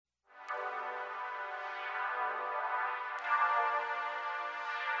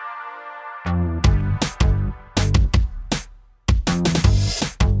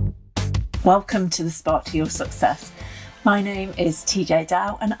Welcome to the Spark to Your Success. My name is TJ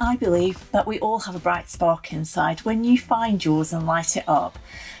Dow, and I believe that we all have a bright spark inside. When you find yours and light it up,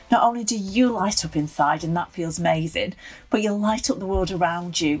 not only do you light up inside, and that feels amazing, but you'll light up the world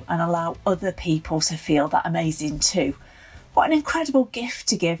around you and allow other people to feel that amazing too. What an incredible gift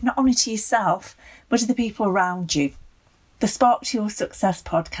to give, not only to yourself, but to the people around you. The Spark to Your Success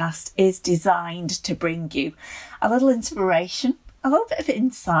podcast is designed to bring you a little inspiration, a little bit of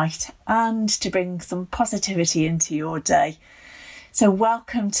insight, and to bring some positivity into your day. So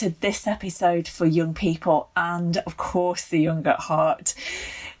welcome to this episode for young people and, of course, the young at heart.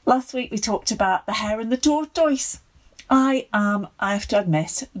 Last week we talked about the hare and the tortoise. I have to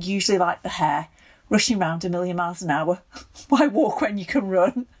admit, usually like the hare, rushing around a million miles an hour. Why walk when you can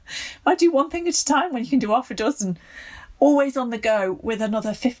run? Why do one thing at a time when you can do half a dozen? Always on the go with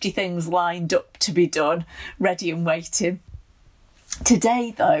another 50 things lined up to be done, ready and waiting.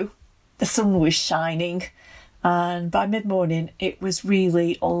 Today, though, the sun was shining, and by mid-morning it was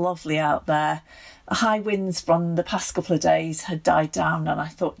really lovely out there. The high winds from the past couple of days had died down, and I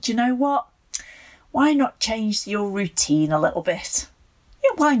thought, do you know what? Why not change your routine a little bit?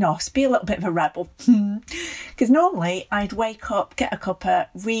 Yeah, why not? Be a little bit of a rebel. Because normally I'd wake up, get a cuppa,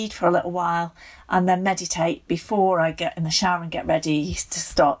 read for a little while, and then meditate before I get in the shower and get ready to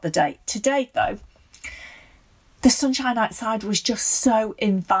start the day. Today, though, the sunshine outside was just so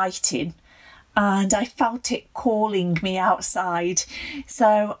inviting, and I felt it calling me outside.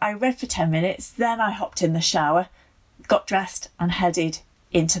 So I read for 10 minutes, then I hopped in the shower, got dressed and headed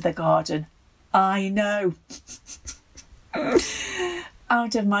into the garden. I know.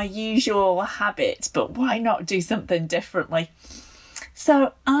 Out of my usual habit, but why not do something differently?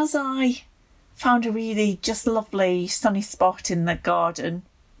 So as I found a really just lovely sunny spot in the garden,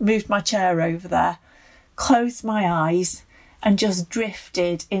 moved my chair over there, closed my eyes and just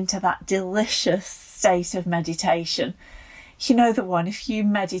drifted into that delicious state of meditation. You know the one, if you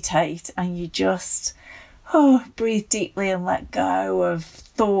meditate and you just breathe deeply and let go of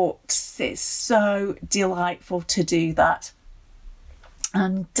thoughts, it's so delightful to do that.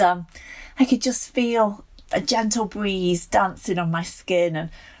 And I could just feel a gentle breeze dancing on my skin and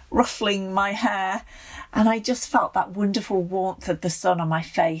ruffling my hair, and I just felt that wonderful warmth of the sun on my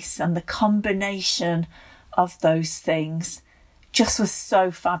face, and the combination of those things just was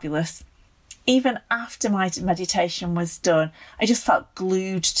so fabulous. Even after my meditation was done, I just felt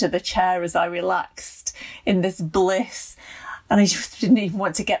glued to the chair as I relaxed in this bliss, and I just didn't even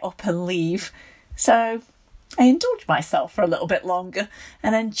want to get up and leave. So I indulged myself for a little bit longer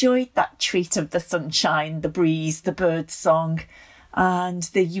and enjoyed that treat of the sunshine, the breeze, the bird song, and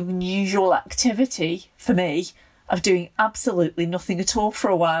the unusual activity for me of doing absolutely nothing at all for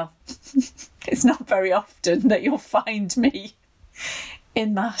a while. It's not very often that you'll find me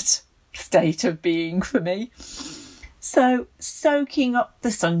in that state of being for me. So soaking up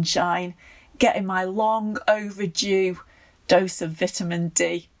the sunshine, getting my long overdue dose of vitamin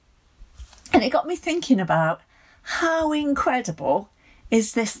D. And it got me thinking about how incredible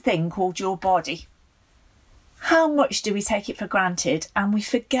is this thing called your body? How much do we take it for granted, and we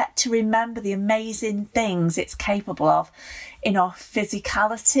forget to remember the amazing things it's capable of in our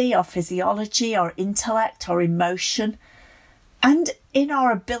physicality, our physiology, our intellect, our emotion, and in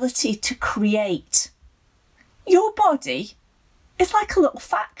our ability to create. Your body is like a little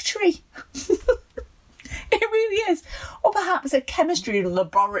factory. It really is. Or perhaps a chemistry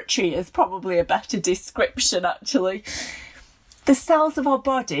laboratory is probably a better description, actually. The cells of our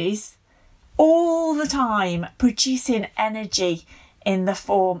bodies all the time producing energy in the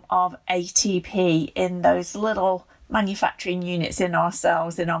form of ATP in those little manufacturing units in our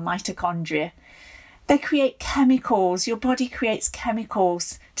cells, in our mitochondria. They create chemicals. Your body creates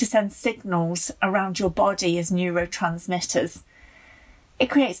chemicals to send signals around your body as neurotransmitters. It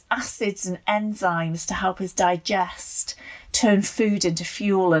creates acids and enzymes to help us digest, turn food into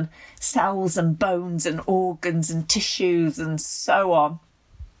fuel, and cells and bones and organs and tissues and so on.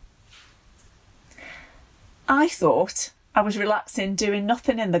 I thought I was relaxing, doing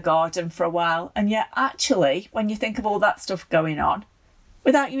nothing in the garden for a while, and yet actually, when you think of all that stuff going on,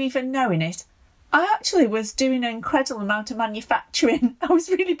 without you even knowing it, I actually was doing an incredible amount of manufacturing. I was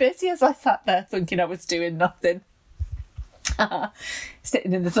really busy as I sat there thinking I was doing nothing.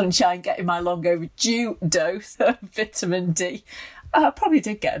 Sitting in the sunshine, getting my long overdue dose of vitamin D. I probably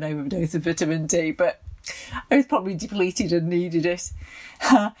did get an overdose of vitamin D, but I was probably depleted and needed it.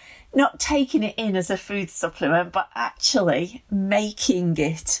 Not taking it in as a food supplement, but actually making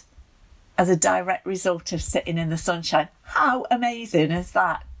it as a direct result of sitting in the sunshine. How amazing is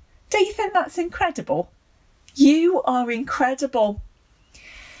that? Don't you think that's incredible? You are incredible.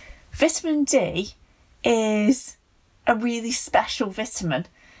 Vitamin D is a really special vitamin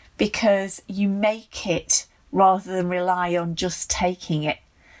because you make it rather than rely on just taking it.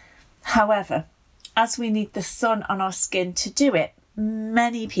 However, as we need the sun on our skin to do it,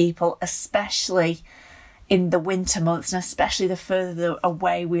 many people, especially in the winter months and especially the further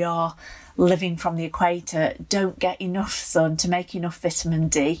away we are living from the equator, don't get enough sun to make enough vitamin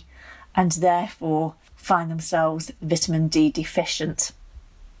D and therefore find themselves vitamin D deficient.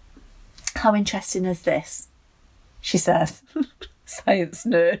 How interesting is this? She says. Science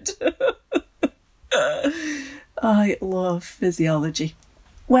nerd. I love physiology.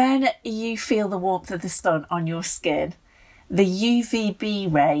 When you feel the warmth of the sun on your skin, the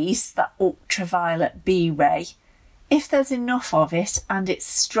UVB rays, that ultraviolet B ray, if there's enough of it and it's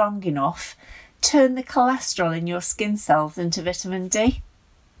strong enough, turn the cholesterol in your skin cells into vitamin D.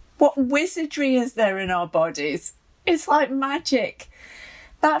 What wizardry is there in our bodies? It's like magic.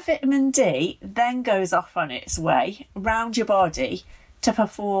 That vitamin D then goes off on its way round your body to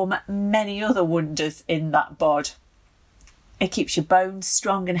perform many other wonders in that bod. It keeps your bones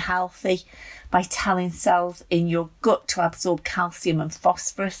strong and healthy by telling cells in your gut to absorb calcium and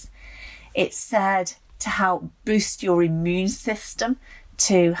phosphorus. It's said to help boost your immune system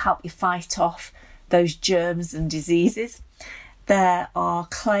to help you fight off those germs and diseases. There are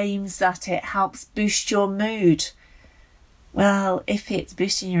claims that it helps boost your mood. Well, if it's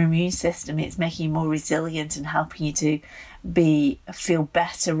boosting your immune system, it's making you more resilient and helping you to feel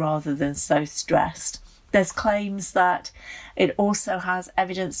better rather than so stressed. There's claims that it also has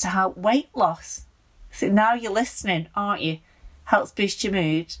evidence to help weight loss. So now you're listening, aren't you? Helps boost your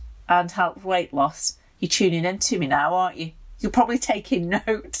mood and help weight loss. You're tuning in to me now, aren't you? You're probably taking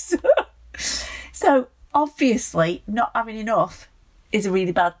notes. So obviously not having enough is a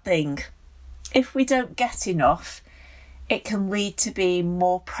really bad thing. If we don't get enough, it can lead to being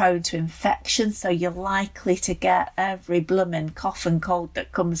more prone to infection. So you're likely to get every blooming cough and cold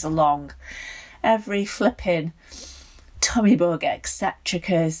that comes along. Every flipping tummy bug, etc.,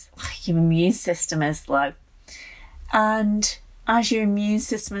 because your immune system is low. And as your immune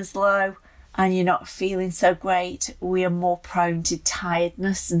system is low and you're not feeling so great, we are more prone to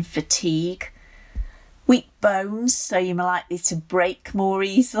tiredness and fatigue. Weak bones, so you're more likely to break more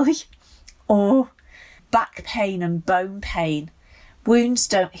easily. Or back pain and bone pain. Wounds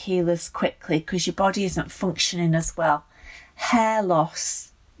don't heal as quickly because your body isn't functioning as well. Hair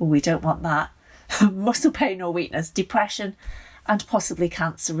loss, we don't want that. Muscle pain or weakness, depression, and possibly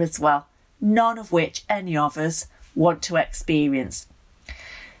cancer as well. None of which any of us want to experience.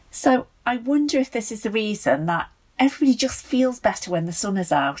 So I wonder if this is the reason that everybody just feels better when the sun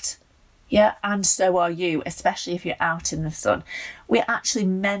is out. Yeah, and so are you, especially if you're out in the sun. We're actually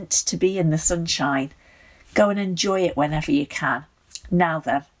meant to be in the sunshine. Go and enjoy it whenever you can. Now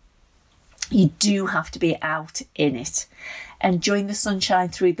then, you do have to be out in it. Enjoying the sunshine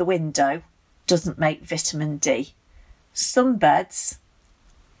through the window doesn't make vitamin D. Sunbeds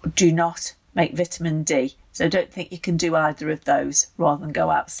do not make vitamin D. So don't think you can do either of those rather than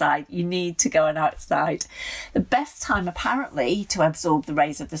go outside. You need to go outside. The best time apparently to absorb the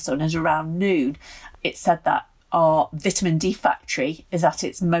rays of the sun is around noon. It's said that our vitamin D factory is at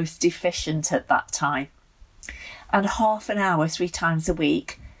its most deficient at that time. And half an hour 3 times a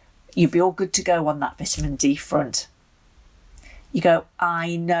week, you'd be all good to go on that vitamin D front. You go,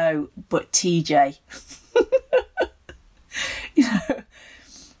 I know, but TJ, you know,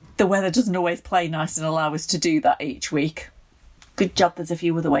 the weather doesn't always play nice and allow us to do that each week. Good job, there's a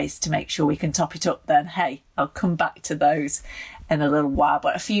few other ways to make sure we can top it up then. Hey, I'll come back to those in a little while,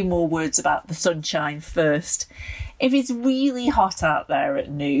 but a few more words about the sunshine first. If it's really hot out there at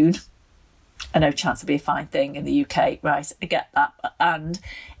noon, I know chance will be a fine thing in the UK, right? I get that. And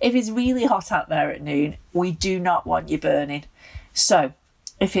if it's really hot out there at noon, we do not want you burning. So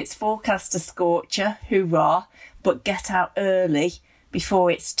if it's forecast to scorcher, hoorah, but get out early before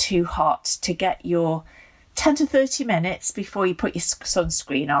it's too hot to get your 10 to 30 minutes before you put your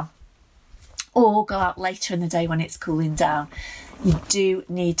sunscreen on. Or go out later in the day when it's cooling down. You do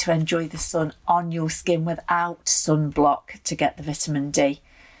need to enjoy the sun on your skin without sunblock to get the vitamin D.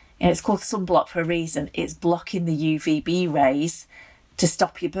 And it's called sunblock for a reason. It's blocking the UVB rays to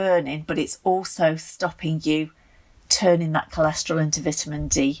stop you burning, but it's also stopping you turning that cholesterol into vitamin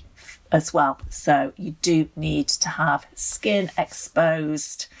D as well. So you do need to have skin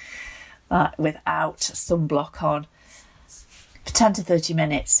exposed without sunblock on for 10 to 30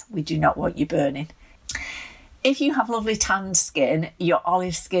 minutes. We do not want you burning. If you have lovely tanned skin, your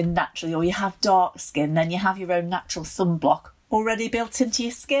olive skin naturally, or you have dark skin, then you have your own natural sunblock already built into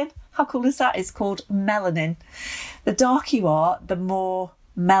your skin. How cool is that? It's called melanin. The darker you are, the more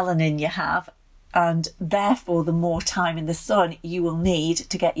melanin you have, and therefore the more time in the sun you will need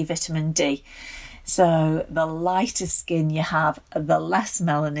to get your vitamin D. So the lighter skin you have, the less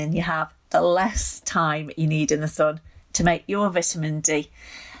melanin you have, the less time you need in the sun to make your vitamin D.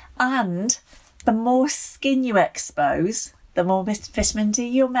 And the more skin you expose, the more vitamin D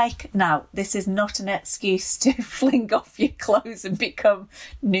you'll make. Now, this is not an excuse to fling off your clothes and become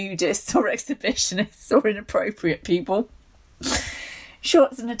nudists or exhibitionists or inappropriate people.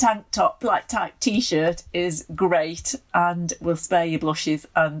 Shorts and a tank top, like type t-shirt, is great and will spare you blushes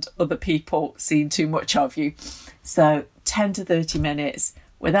and other people seeing too much of you. So 10 to 30 minutes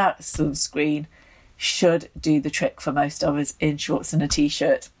without sunscreen should do the trick for most of us in shorts and a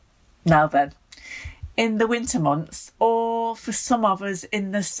t-shirt. Now then, in the winter months, or for some of us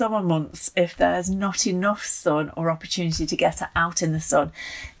in the summer months, if there's not enough sun or opportunity to get out in the sun,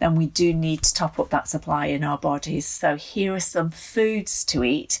 then we do need to top up that supply in our bodies. So here are some foods to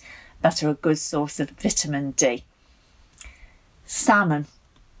eat that are a good source of vitamin D. Salmon.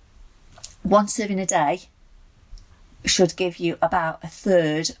 1 serving a day should give you about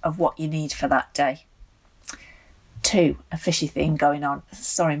 1/3 of what you need for that day. 2, a fishy thing going on.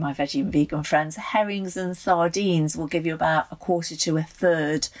 Sorry, my veggie and vegan friends. Herrings and sardines will give you about 1/4 to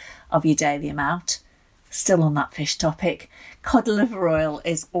 1/3 of your daily amount. Still on that fish topic. Cod liver oil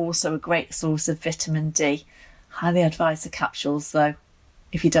is also a great source of vitamin D. Highly advise the capsules though,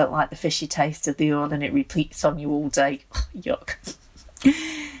 if you don't like the fishy taste of the oil and it repeats on you all day. Yuck.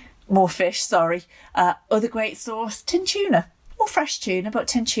 More fish, sorry. Other great source, tin tuna. Or fresh tuna, but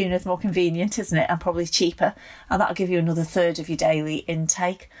tin tuna is more convenient, isn't it? And probably cheaper. And that'll give you another 1/3 of your daily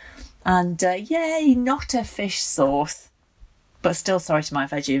intake. And yay, not a fish sauce. But still sorry to my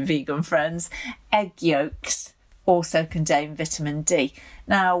veggie and vegan friends. Egg yolks also contain vitamin D.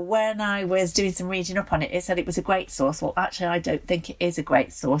 Now, when I was doing some reading up on it, it said it was a great source. Well, actually, I don't think it is a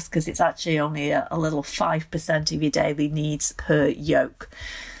great source because it's actually only a little 5% of your daily needs per yolk.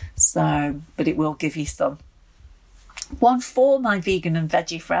 So, but it will give you some. One for my vegan and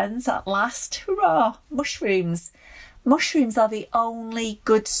veggie friends at last. Hurrah! Mushrooms. Mushrooms are the only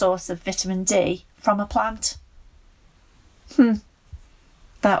good source of vitamin D from a plant.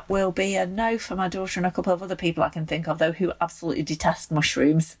 That will be a no for my daughter and a couple of other people I can think of, though, who absolutely detest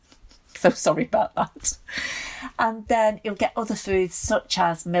mushrooms. So sorry about that. And then you'll get other foods such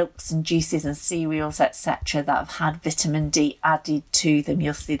as milks and juices and cereals, etc., that have had vitamin D added to them.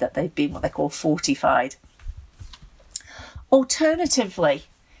 You'll see that they've been what they call fortified. Alternatively,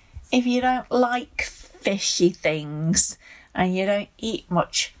 if you don't like fishy things and you don't eat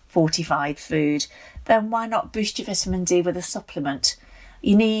much fortified food, then why not boost your vitamin D with a supplement?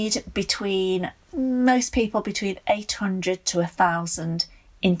 You need most people between 800 to 1,000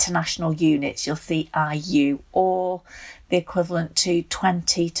 international units. You'll see IU, or the equivalent to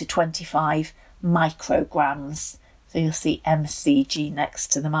 20 to 25 micrograms. So you'll see MCG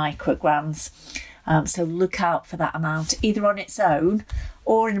next to the micrograms. So look out for that amount, either on its own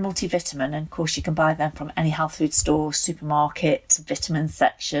or in a multivitamin. And of course, you can buy them from any health food store, supermarket, vitamin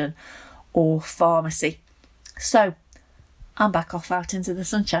section, or pharmacy. So I'm back off out into the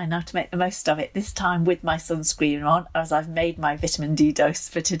sunshine now to make the most of it, this time with my sunscreen on, as I've made my vitamin D dose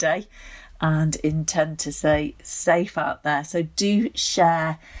for today and intend to stay safe out there. So do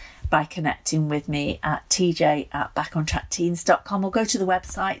share by connecting with me at tj@backontrackteens.com, or go to the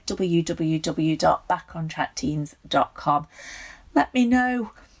website www.backontrackteens.com. Let me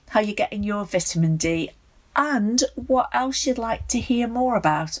know how you're getting your vitamin D and what else you'd like to hear more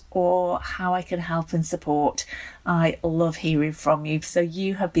about, or how I can help and support. I love hearing from you. So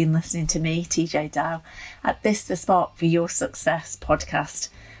you have been listening to me, TJ Dow, at This The Spark for Your Success podcast.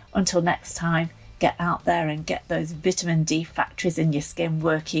 Until next time, get out there and get those vitamin D factories in your skin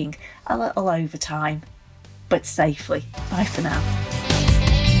working a little overtime, but safely. Bye for now.